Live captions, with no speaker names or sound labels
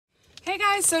Hey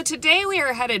guys, so today we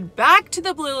are headed back to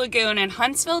the Blue Lagoon in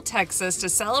Huntsville, Texas to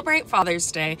celebrate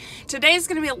Father's Day. Today's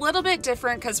going to be a little bit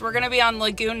different because we're going to be on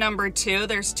lagoon number 2.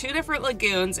 There's 2 different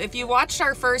lagoons. If you watched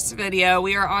our first video,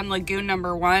 we are on lagoon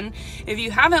number 1. If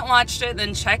you haven't watched it,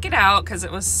 then check it out because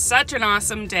it was such an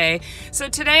awesome day. So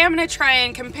today I'm going to try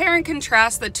and compare and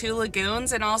contrast the 2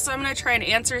 lagoons, and also I'm going to try and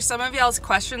answer some of y'all's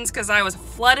questions because I was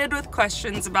flooded with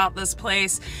questions about this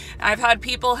place. I've had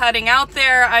people heading out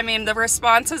there. I mean, the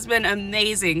response has been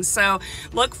amazing. So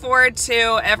look forward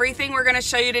to everything we're going to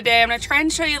show you today. I'm going to try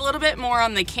and show you a little bit more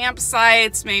on the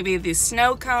campsites, maybe the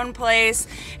snow cone place,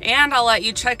 and I'll let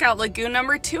you check out lagoon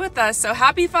number 2 with us. So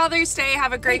happy Father's Day.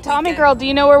 Have a great Tommy girl, do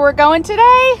you know where we're going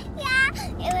today? Yeah,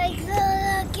 it's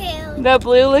Blue Lagoon. The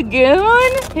Blue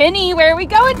Lagoon? Penny, where are we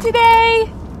going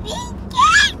today?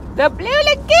 The Blue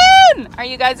Lagoon! Are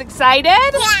you guys excited?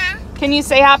 Yeah. Can you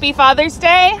say happy Father's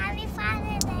Day? Happy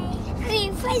Father's Day.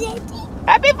 Happy Father's Day.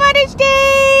 Happy Father's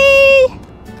Day!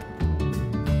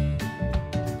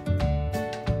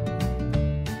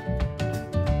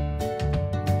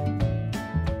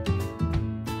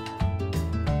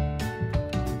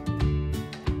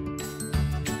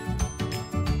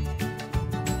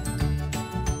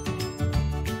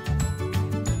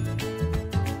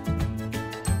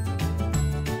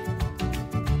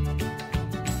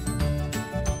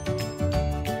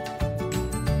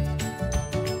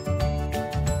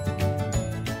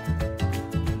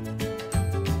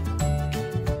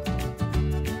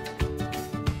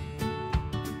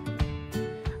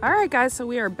 All right guys, so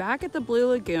we are back at the Blue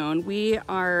Lagoon. We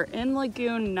are in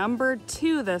lagoon number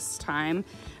 2 this time.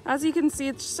 As you can see,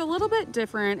 it's just a little bit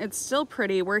different. It's still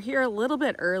pretty. We're here a little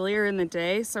bit earlier in the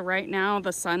day, so right now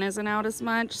the sun isn't out as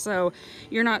much, so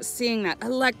you're not seeing that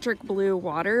electric blue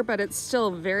water, but it's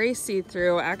still very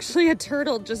see-through. Actually, a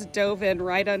turtle just dove in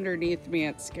right underneath me.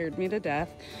 It scared me to death.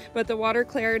 But the water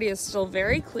clarity is still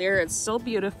very clear. It's still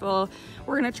beautiful.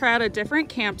 We're gonna try out a different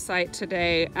campsite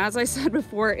today. As I said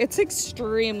before, it's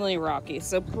extremely rocky,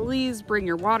 so please bring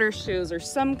your water shoes or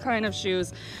some kind of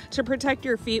shoes to protect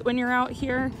your feet when you're out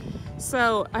here.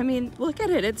 So, I mean, look at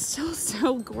it. It's still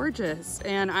so gorgeous.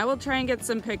 And I will try and get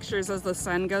some pictures as the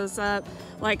sun goes up.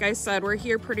 Like I said, we're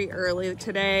here pretty early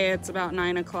today. It's about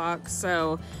 9 o'clock,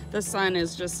 so the sun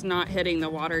is just not hitting the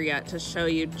water yet to show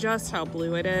you just how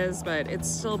blue it is, but it's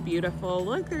still beautiful.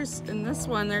 Look, there's, in this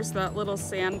one, there's that little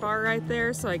sandbar right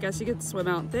there, so I guess you could swim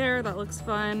out there. That looks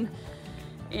fun.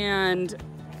 And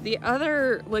the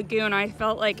other lagoon, I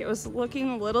felt like it was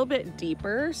looking a little bit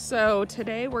deeper. So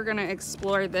today we're gonna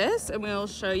explore this and we'll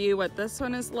show you what this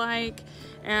one is like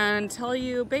and tell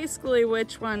you basically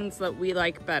which ones that we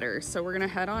like better. So we're gonna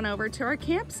head on over to our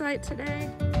campsite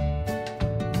today.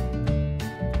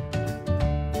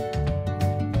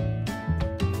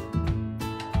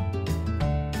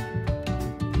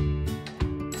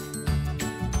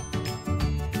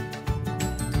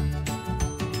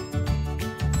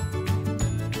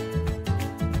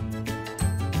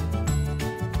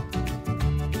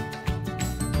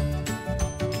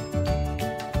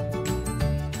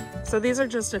 So these are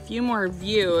just a few more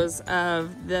views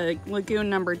of the lagoon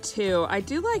number 2. I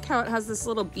do like how it has this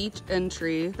little beach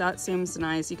entry. That seems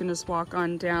nice. You can just walk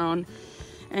on down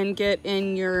and get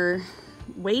in your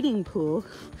wading pool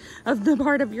of the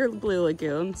part of your Blue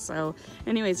Lagoon. So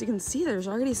anyways, you can see there's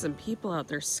already some people out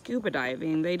there scuba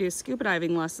diving. They do scuba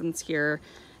diving lessons here.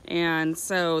 And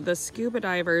so the scuba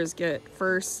divers get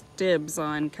first dibs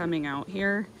on coming out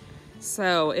here.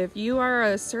 So if you are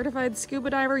a certified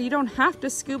scuba diver, you don't have to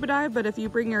scuba dive, but if you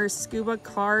bring your scuba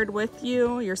card with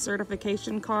you, your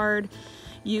certification card,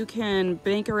 you can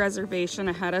make a reservation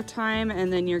ahead of time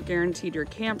and then you're guaranteed your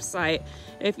campsite.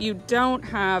 If you don't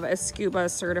have a scuba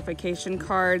certification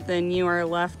card, then you are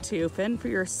left to fend for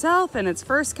yourself, and it's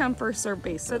first come, first served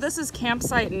basis. So this is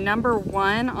campsite number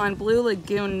 1 on Blue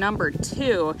Lagoon number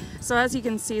 2. So as you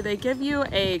can see, they give you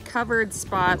a covered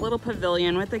spot, little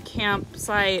pavilion with a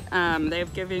campsite.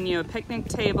 They've given you a picnic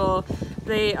table.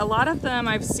 A lot of them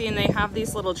I've seen, they have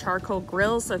these little charcoal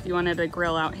grills, so if you wanted to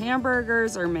grill out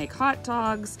hamburgers or make hot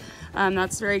dogs,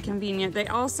 that's very convenient. They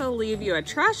also leave you a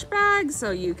trash bag so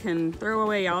you can throw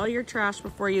away all your trash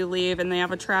before you leave, and they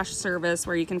have a trash service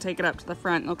where you can take it up to the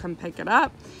front and they'll come pick it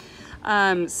up.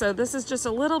 So this is just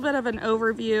a little bit of an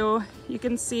overview. You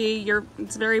can see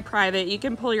it's very private. You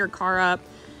can pull your car up.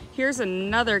 Here's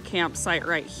another campsite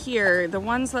right here. The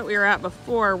ones that we were at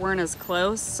before weren't as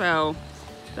close, so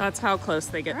that's how close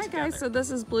they get together. All right guys, so this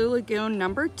is Blue Lagoon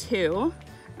number 2.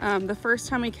 The first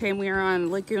time we came, we were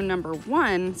on lagoon number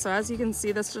 1. So as you can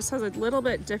see, this just has a little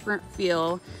bit different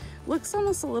feel. Looks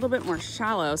almost a little bit more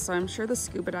shallow, so I'm sure the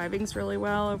scuba diving's really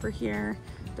well over here.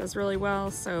 does really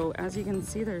well. So as you can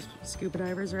see, there's scuba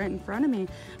divers right in front of me,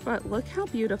 but look how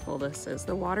beautiful this is.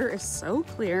 The water is so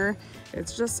clear.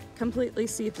 It's just completely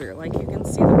see-through. Like you can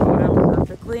see the bottom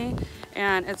perfectly,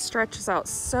 and it stretches out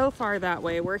so far that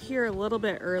way. We're here a little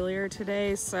bit earlier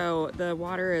today, so the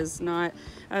water is not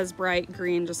as bright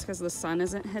green just because the sun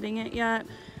isn't hitting it yet,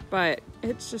 but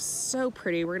it's just so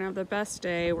pretty. We're gonna have the best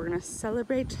day. We're gonna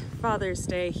celebrate Father's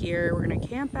Day here. We're gonna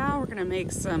camp out. We're gonna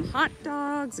make some hot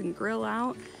dogs and grill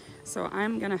out. So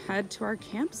I'm gonna head to our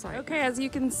campsite. Okay, as you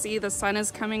can see, the sun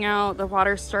is coming out. The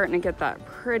water's starting to get that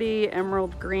pretty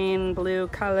emerald green blue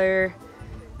color,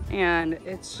 and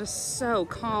it's just so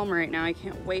calm right now. I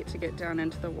can't wait to get down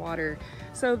into the water.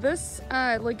 So this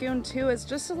lagoon too is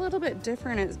just a little bit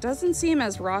different. It doesn't seem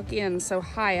as rocky and so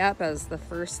high up as the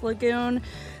first lagoon.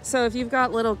 So if you've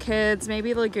got little kids,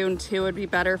 maybe lagoon 2 would be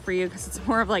better for you because it's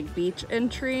more of like beach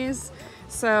entries.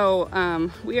 So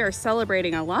we are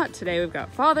celebrating a lot today. We've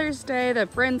got Father's Day, the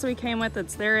friends we came with,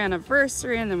 it's their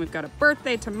anniversary, and then we've got a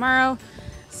birthday tomorrow.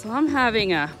 So I'm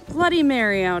having a Bloody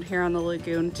Mary out here on the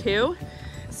lagoon too.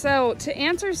 So to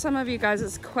answer some of you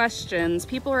guys' questions,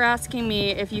 people were asking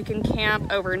me if you can camp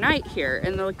overnight here,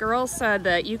 and the girl said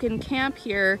that you can camp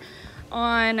here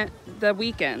on the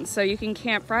weekend. So you can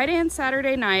camp Friday and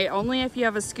Saturday night only if you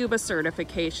have a scuba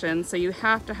certification. So you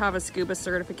have to have a scuba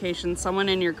certification. Someone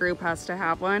in your group has to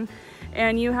have one,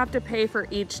 and you have to pay for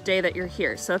each day that you're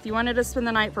here. So if you wanted to spend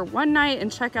the night for one night and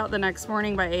check out the next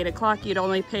morning by 8 o'clock, you'd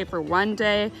only pay for one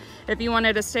day. If you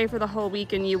wanted to stay for the whole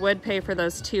weekend, you would pay for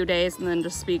those 2 days and then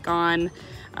just be gone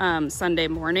Sunday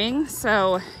morning.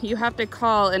 So you have to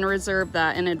call and reserve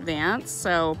that in advance.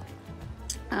 So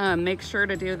make sure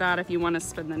to do that if you want to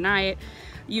spend the night.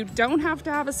 You don't have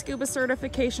to have a scuba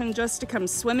certification just to come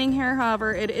swimming here.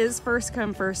 However, it is first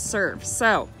come, first serve.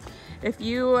 So if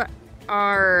you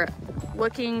are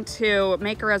looking to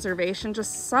make a reservation,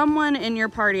 just someone in your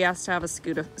party has to have a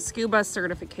scuba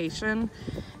certification.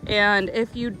 And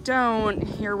if you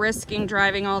don't, you're risking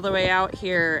driving all the way out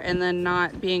here and then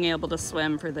not being able to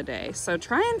swim for the day. So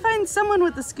try and find someone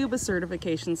with the scuba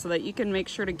certification so that you can make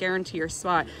sure to guarantee your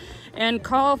spot. And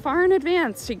call far in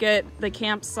advance to get the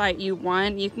campsite you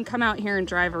want. You can come out here and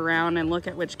drive around and look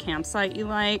at which campsite you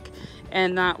like,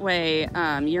 and that way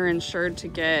you're insured to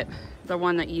get the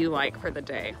one that you like for the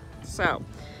day. So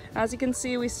as you can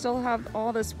see, we still have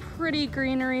all this pretty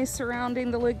greenery surrounding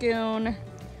the lagoon.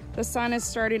 The sun is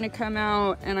starting to come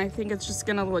out, and I think it's just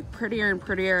gonna look prettier and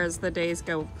prettier as the day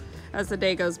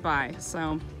goes by.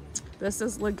 So this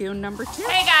is lagoon number 2.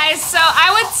 Hey guys, so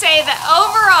I would say that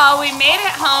overall we made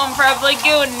it home from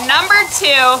lagoon number 2.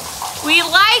 We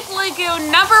like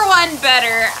lagoon number 1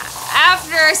 better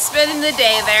after spending the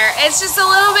day there. It's just a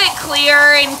little bit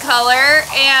clearer in color,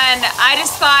 and I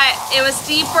just thought it was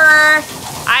deeper.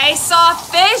 I saw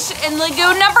fish in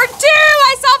lagoon number 2.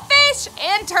 I saw fish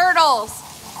and turtles.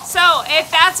 So if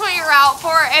that's what you're out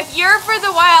for, if you're for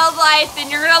the wildlife, then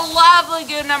you're gonna love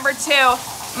lagoon number 2.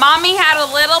 Mommy had a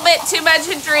little bit too much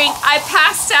to drink. I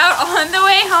passed out on the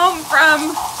way home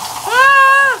from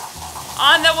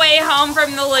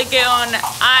the lagoon.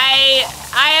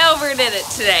 I overdid it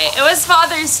today. It was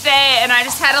Father's Day, and I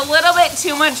just had a little bit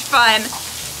too much fun.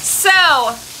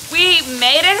 So we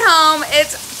made it home.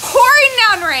 It's pouring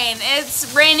down rain. It's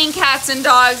raining cats and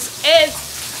dogs.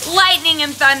 It's lightning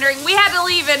and thundering. We had to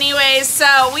leave anyways,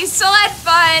 so we still had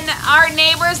fun. Our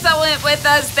neighbors that went with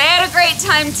us, they had a great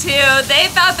time too. They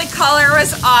thought the color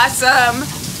was awesome.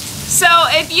 So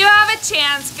if you have a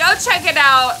chance, go check it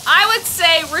out. I would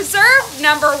say reserve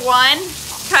number 1,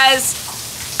 because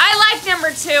I like number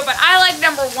 2, but I like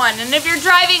number 1. And if you're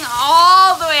driving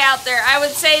all the way out there, I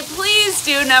would say please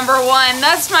do number 1.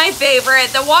 That's my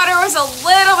favorite. The water was a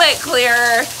little bit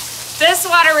clearer. This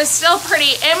water was still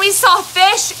pretty, and we saw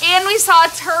fish and we saw a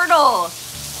turtle.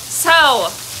 So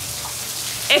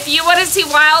if you want to see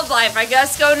wildlife, I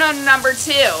guess go to number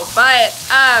 2. But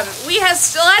we have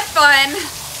still had fun.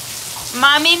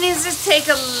 Mommy needs to take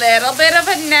a little bit of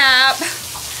a nap.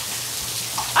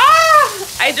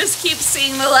 I just keep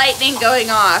seeing the lightning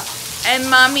going off. And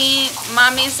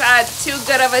mommy's had too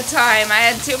good of a time. I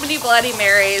had too many Bloody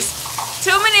Marys,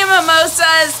 too many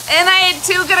mimosas, and I had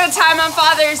too good a time on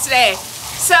Father's Day.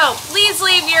 So please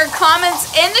leave your comments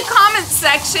in the comments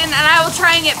section, and I will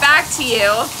try and get back to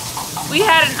you. We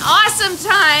had an awesome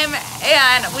time,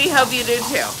 and we hope you do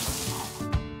too.